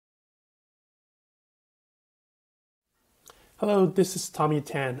Hello, this is Tommy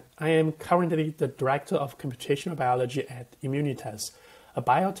Tan. I am currently the Director of Computational Biology at Immunitas, a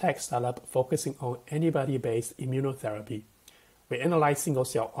biotech startup focusing on antibody-based immunotherapy. We analyze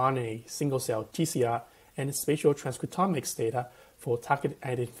single-cell RNA, single-cell TCR, and spatial transcriptomics data for target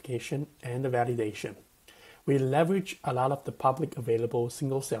identification and validation. We leverage a lot of the public available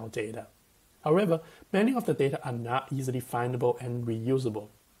single-cell data. However, many of the data are not easily findable and reusable.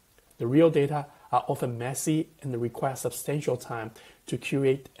 The real data are often messy and require substantial time to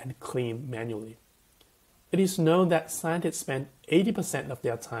curate and clean manually. It is known that scientists spend 80% of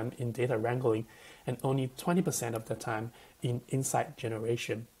their time in data wrangling and only 20% of their time in insight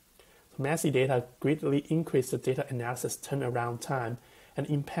generation. So messy data greatly increase the data analysis turnaround time and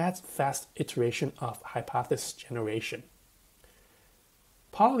impacts fast iteration of hypothesis generation.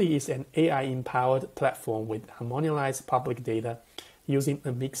 Poly is an AI-empowered platform with harmonized public data using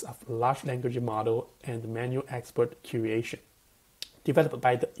a mix of large language model and manual expert curation, developed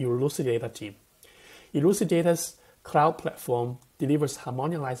by the Elucidata team. Elucidata's cloud platform delivers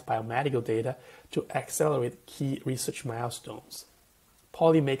harmonized biomedical data to accelerate key research milestones.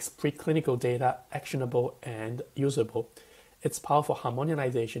 Poly makes preclinical data actionable and usable. Its powerful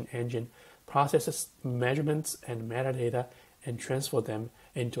harmonization engine processes measurements and metadata and transfers them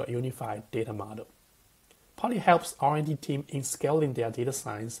into a unified data model. Poly helps R&D team in scaling their data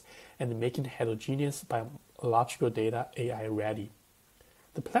science and making heterogeneous biological data AI ready.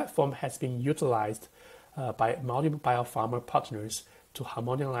 The platform has been utilized by multiple biopharma partners to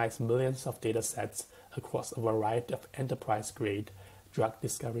harmonize millions of data sets across a variety of enterprise-grade drug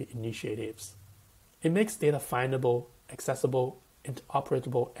discovery initiatives. It makes data findable, accessible,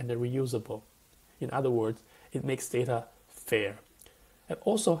 interoperable, and reusable. In other words, it makes data fair. It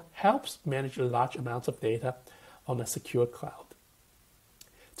also helps manage large amounts of data on a secure cloud.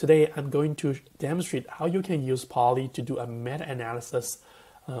 Today, I'm going to demonstrate how you can use Poly to do a meta-analysis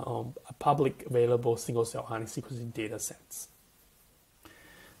on a public available single-cell RNA sequencing data sets.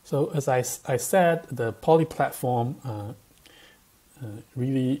 So as I said, the Poly platform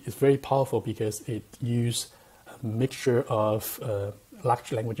really is very powerful because it uses a mixture of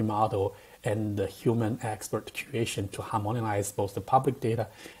large language model and the human expert curation to harmonize both the public data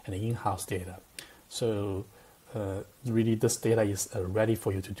and the in-house data. So really this data is ready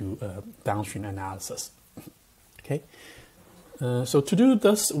for you to do downstream analysis. Okay. So to do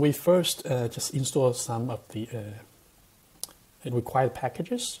this, we first just install some of the required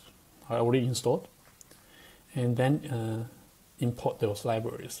packages I already installed, and then import those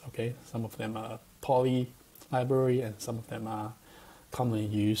libraries. Okay, some of them are Poly library, and some of them are commonly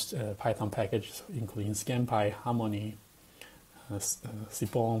used Python packages, including ScanPy, Harmony,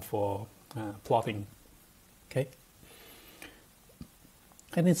 Seaborn for plotting. Okay,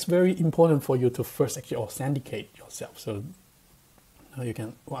 and it's very important for you to first actually authenticate yourself. So you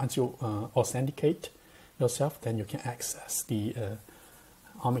can, once you authenticate yourself, then you can access the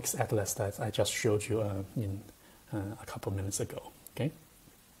Omics Atlas that I just showed you in a couple minutes ago. Okay.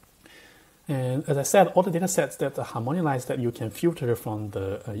 And as I said, all the data sets that are harmonized that you can filter from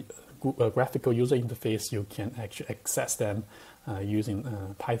the graphical user interface, you can actually access them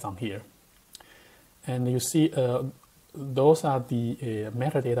using Python here. And you see those are the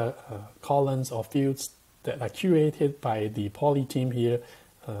metadata columns or fields that are curated by the Poly team here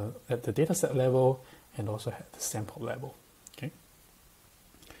at the dataset level and also at the sample level. Okay,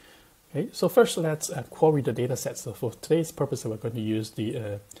 so first let's query the dataset. So for today's purpose, we're going to use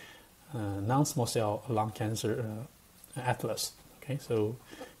the non-small cell lung cancer atlas. Okay, so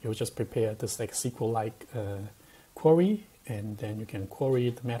you'll just prepare this like SQL-like query, and then you can query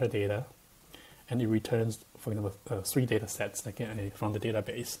the metadata, and it returns, for example, 3 data sets like, from the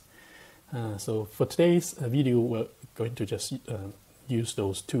database. So for today's video, we're going to just use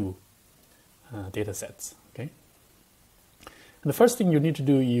those 2 data sets. Okay. And the first thing you need to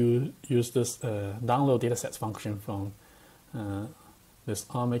do, you use this download datasets function from this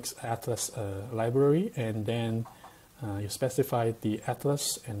Omics Atlas library, and then you specify the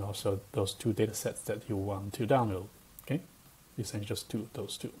atlas and also those 2 datasets that you want to download. Okay, essentially just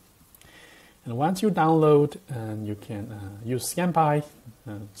those two. And once you download, you can use ScanPy.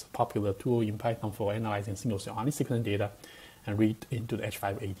 It's a popular tool in Python for analyzing single-cell RNA sequencing data, and read into the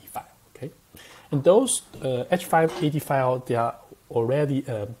H580 file. Okay, and those H580 files, they are already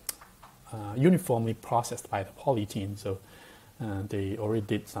uniformly processed by the Poly team. So they already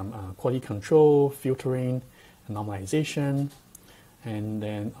did some quality control, filtering, normalization, and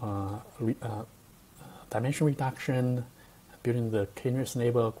then dimension reduction, building the k-nearest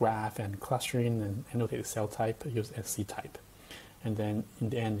neighbor graph, and clustering and annotated cell type, use SC type. And then in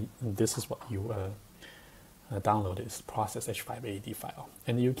the end, this is what you download this process H5AD file,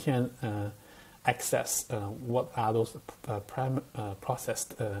 and you can access what are those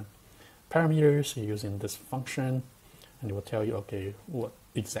processed parameters using this function, and it will tell you, okay, what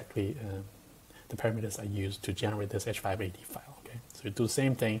exactly the parameters are used to generate this H5AD file. Okay, so you do the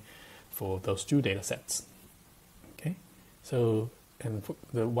same thing for those two data sets. Okay, so and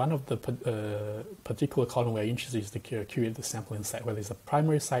one of the particular column we're interested in is to curate the sampling site, whether it's a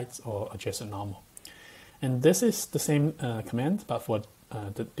primary site or adjacent normal. And this is the same command, but for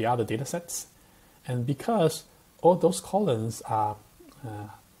the other data sets. And because all those columns are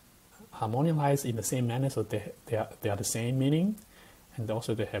harmonized in the same manner, so they are the same meaning, and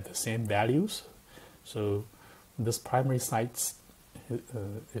also they have the same values. So this primary sites is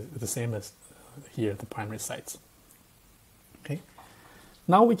the same as here, the primary sites. Okay.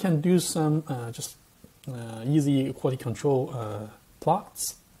 Now we can do some just easy quality control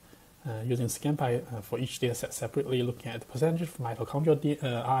plots using ScanPy for each data set separately, looking at the percentage of mitochondrial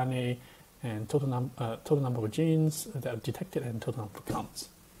RNA and total number of genes that are detected and total number of counts.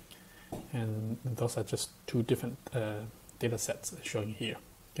 And those are just two different data sets showing here.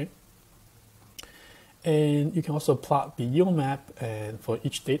 Okay. And you can also plot the Ymap and for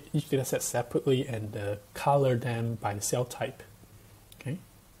each data set separately and color them by the cell type. Okay.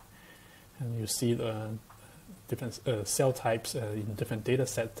 And you see the different cell types in different data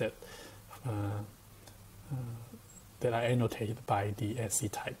sets that are annotated by the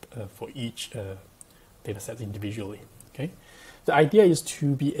SC type for each data set individually. Okay. The idea is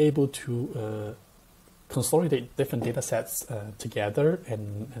to be able to consolidate different data sets together,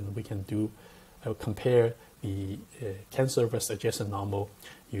 and we can do compare the cancer versus adjacent normal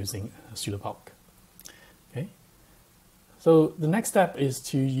using pseudobulk. Okay. So the next step is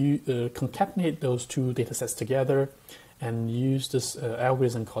to concatenate those two data sets together and use this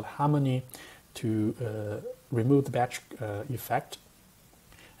algorithm called Harmony to remove the batch effect.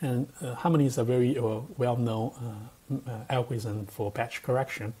 And Harmony is a very well-known algorithm for batch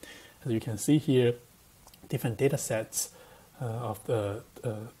correction. As you can see here, different data sets of the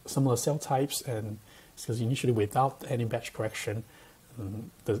similar cell types, and because initially without any batch correction,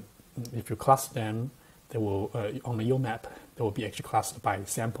 if you cluster them, they will on the Ymap they will be actually clustered by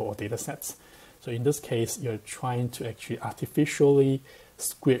sample or data sets. So in this case, you're trying to actually artificially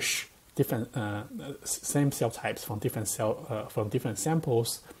squish different same cell types from different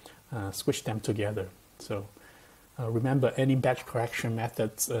samples, squish them together. So remember, any batch correction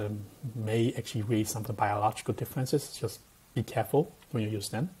methods may actually raise some of the biological differences. Just be careful when you use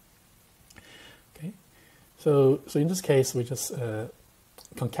them. Okay, so in this case, we just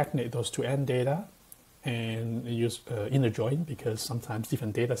concatenate those two end data and use inner join, because sometimes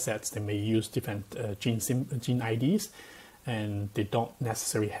different data sets, they may use different gene IDs, and they don't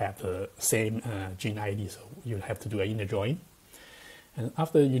necessarily have the same gene ID, so you have to do an inner join. And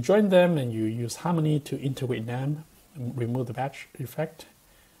after you join them and you use Harmony to integrate them, remove the batch effect,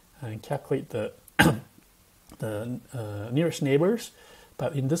 and calculate the nearest neighbors.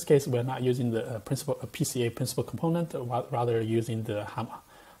 But in this case, we're not using the PCA principal component, rather using the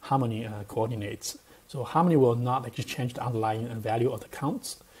Harmony coordinates. So Harmony will not actually change the underlying value of the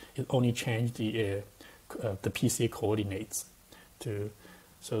counts. It only changes the PCA coordinates.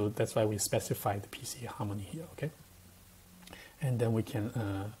 So that's why we specify the PCA Harmony here. Okay, and then we can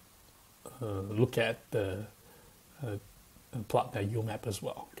look at the plot the Ymap as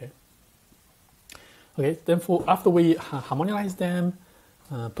well. Okay. Okay. Then after we harmonize them,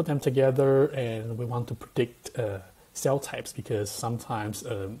 put them together, and we want to predict cell types, because sometimes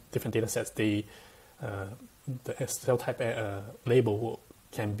different data sets, the cell type label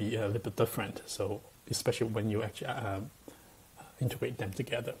can be a little bit different. So especially when you actually integrate them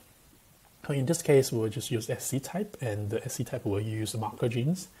together. So in this case, we'll just use SC type, and the SC type will use marker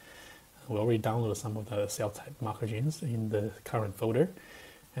genes. We already downloaded some of the cell type marker genes in the current folder,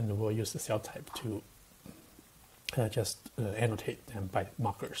 and we'll use the cell type to just annotate them by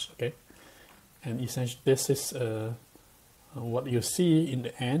markers. Okay, and essentially this is what you see in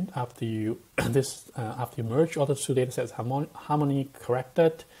the end after you after you merge all the two data sets, Harmony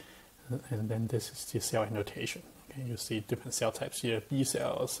corrected, and then this is the cell annotation. Okay, you see different cell types here: B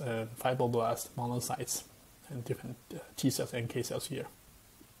cells, fibroblasts, monocytes, and different T cells, NK cells here,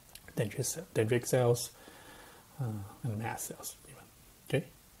 dendritic cells, and mast cells even. Okay.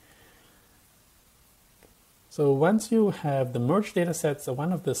 So once you have the merged data sets,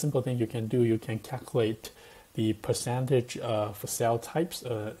 one of the simple things you can do, you can calculate the percentage of cell types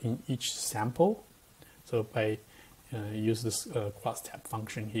in each sample. So by use this crosstab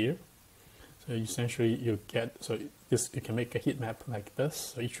function here. So essentially you get, so this, you can make a heat map like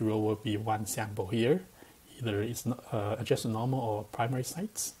this. So each row will be one sample here. either it's adjacent normal or primary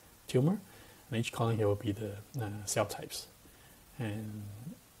sites, tumor, and each column here will be the cell types, and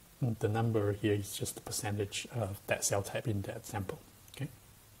the number here is just the percentage of that cell type in that sample. Okay.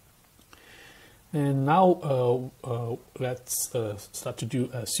 And now let's start to do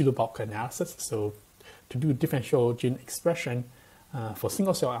a pseudobulk analysis. So to do differential gene expression for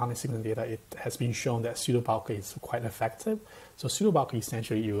single-cell RNA sequencing data, it has been shown that pseudobulk is quite effective. So pseudobulk,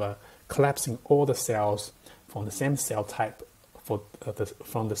 essentially you are collapsing all the cells from the same cell type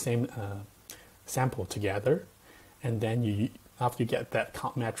from the same sample together, and then after you get that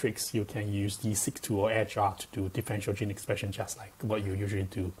count matrix, you can use D62 or HR to do differential gene expression, just like what you usually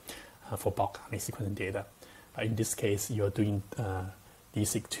do for bulk RNA sequencing data. But in this case, you're doing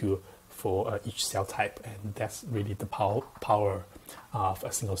D62 for each cell type, and that's really the power of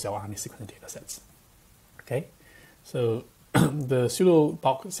a single cell RNA sequencing data sets. Okay, so the pseudo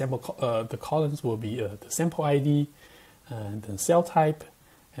bulk sample, the columns will be the sample ID, and then cell type,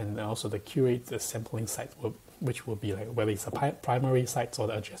 and also the curate the sampling site, which will be like whether it's a primary sites or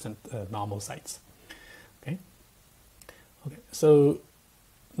the adjacent normal sites. Okay, so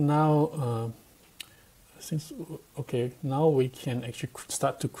now now we can actually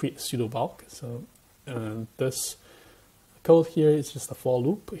start to create pseudobulk. So this code here is just a for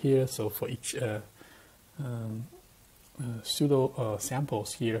loop here. So for each pseudo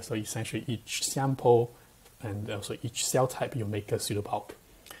samples here, so essentially each sample and also each cell type, you make a pseudobulk,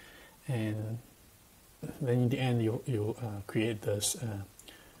 and then in the end you create this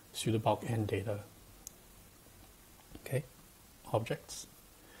pseudobulk end data. Okay, objects.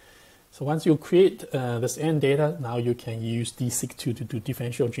 So once you create this end data, now you can use D62 to do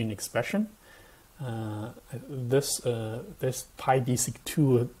differential gene expression. This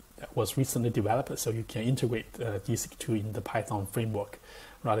PyD62 that was recently developed, so you can integrate D62 in the Python framework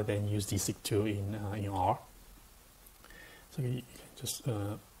rather than use D62 in R. So you can just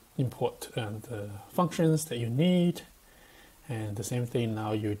import the functions that you need, and the same thing,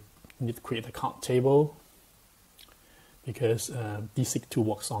 now you need to create a count table, because D62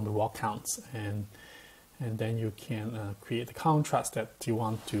 works on the raw counts, and then you can create the contrast that you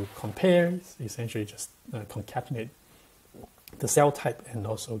want to compare. Essentially just concatenate the cell type and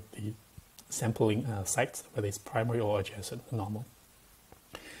also the sampling sites, whether it's primary or adjacent normal.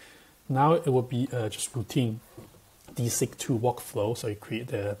 Now it will be just routine D62 workflow. So you create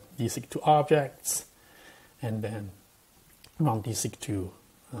the D62 objects and then run D62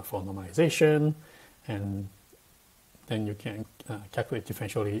 for normalization, and then you can calculate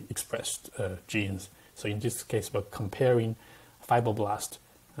differentially expressed genes. So in this case, we're comparing fibroblast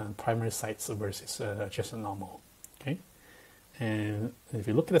primary sites versus adjacent normal. Okay, and if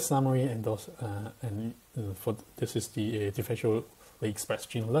you look at the summary and those, this is the differentially expressed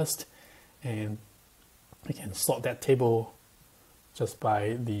gene list, and we can sort that table just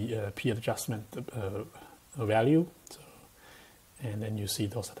by the p adjustment value. So, and then you see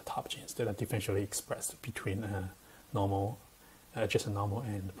those are the top genes that are differentially expressed between normal, adjacent normal,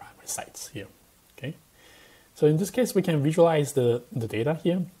 and primary sites here. Okay, so in this case, we can visualize the data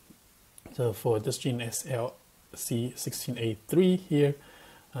here. So for this gene SLC16A3 here,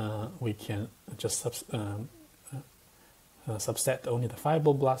 we can just subset only the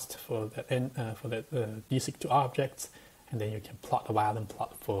fibroblast for that D62 objects, and then you can plot a violin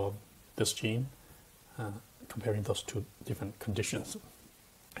plot for this gene, comparing those two different conditions,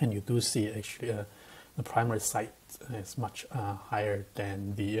 and you do see actually the primary site is much higher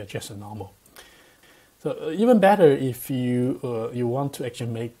than the adjacent normal. So even better if you want to actually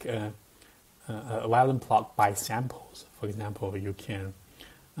make a violin plot by samples. For example, you can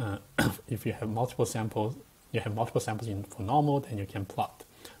if you have multiple samples, for normal, then you can plot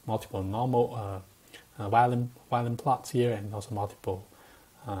multiple normal violin plots here, and also multiple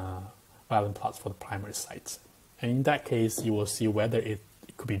violin plots for the primary sites. And in that case, you will see whether it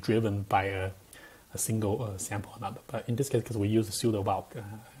could be driven by a single sample or not. But in this case, because we use the pseudobulk,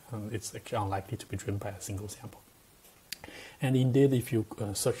 it's actually unlikely to be driven by a single sample. And indeed, if you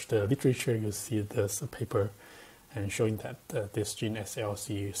search the literature, you see this paper and showing that this gene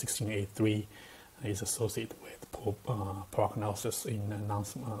SLC16A3 is associated with poor prognosis in lung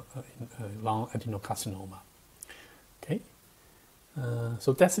adenocarcinoma. Okay,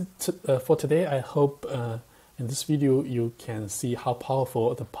 so that's it for today. I hope in this video you can see how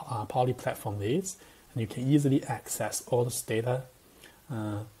powerful the Poly platform is, and you can easily access all this data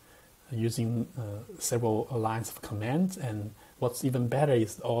using several lines of commands. And what's even better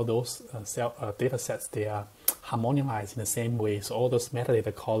is all those data sets, they are harmonized in the same way. So all those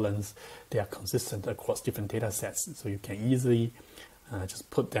metadata columns, they are consistent across different data sets. So you can easily just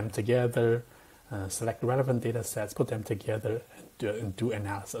put them together, select relevant data sets, put them together, and do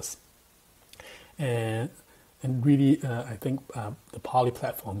analysis. And really, I think the Poly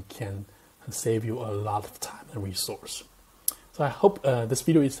platform can save you a lot of time and resource. So I hope this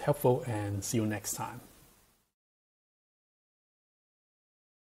video is helpful, and see you next time.